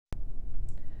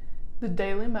The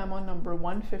Daily Memo number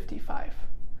 155.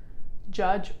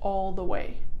 Judge all the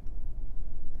way.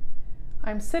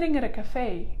 I'm sitting at a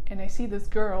cafe and I see this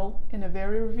girl in a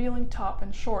very revealing top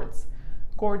and shorts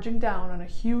gorging down on a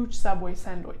huge Subway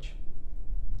sandwich.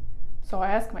 So I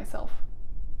ask myself,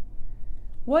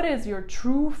 what is your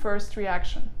true first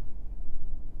reaction?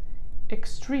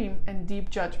 Extreme and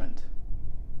deep judgment.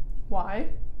 Why?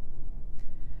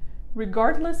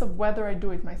 Regardless of whether I do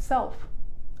it myself,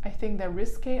 I think that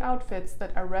risque outfits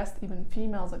that arrest even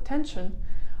females' attention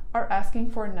are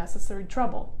asking for unnecessary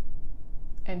trouble,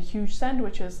 and huge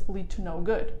sandwiches lead to no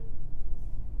good.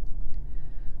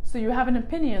 So you have an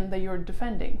opinion that you're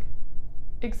defending.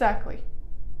 Exactly.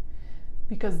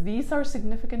 Because these are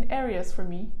significant areas for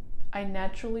me, I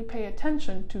naturally pay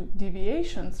attention to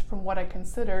deviations from what I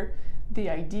consider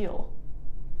the ideal.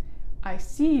 I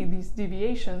see these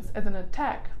deviations as an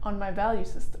attack on my value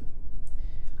system.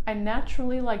 I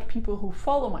naturally like people who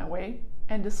follow my way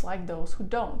and dislike those who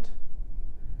don't.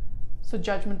 So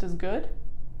judgment is good?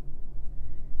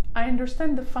 I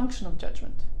understand the function of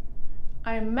judgment.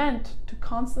 I am meant to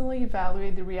constantly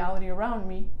evaluate the reality around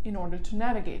me in order to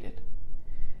navigate it.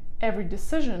 Every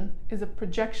decision is a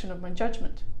projection of my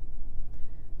judgment.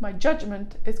 My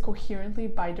judgment is coherently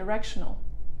bidirectional.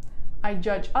 I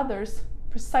judge others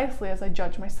precisely as I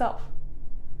judge myself.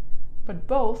 But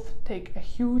both take a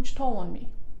huge toll on me.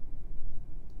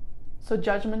 So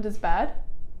judgment is bad?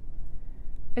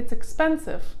 It's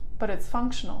expensive, but it's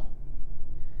functional.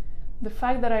 The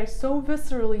fact that I so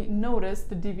viscerally notice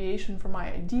the deviation from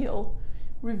my ideal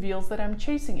reveals that I'm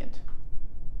chasing it.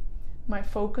 My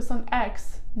focus on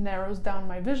X narrows down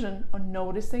my vision on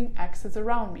noticing X's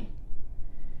around me.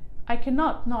 I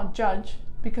cannot not judge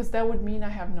because that would mean I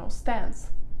have no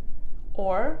stance,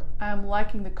 or I am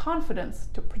lacking the confidence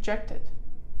to project it.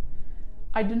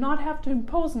 I do not have to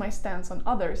impose my stance on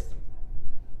others,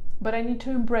 but I need to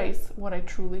embrace what I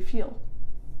truly feel.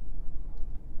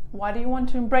 Why do you want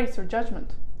to embrace your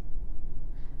judgment?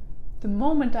 The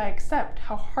moment I accept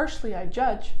how harshly I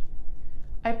judge,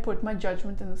 I put my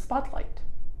judgment in the spotlight.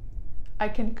 I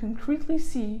can concretely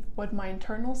see what my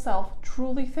internal self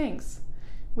truly thinks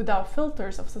without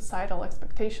filters of societal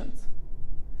expectations.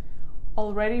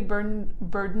 Already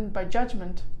burdened by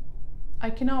judgment, I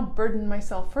cannot burden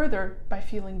myself further by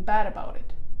feeling bad about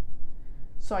it.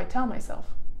 So I tell myself,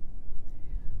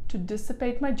 to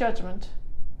dissipate my judgment,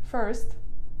 first,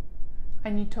 I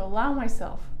need to allow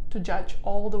myself to judge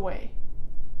all the way.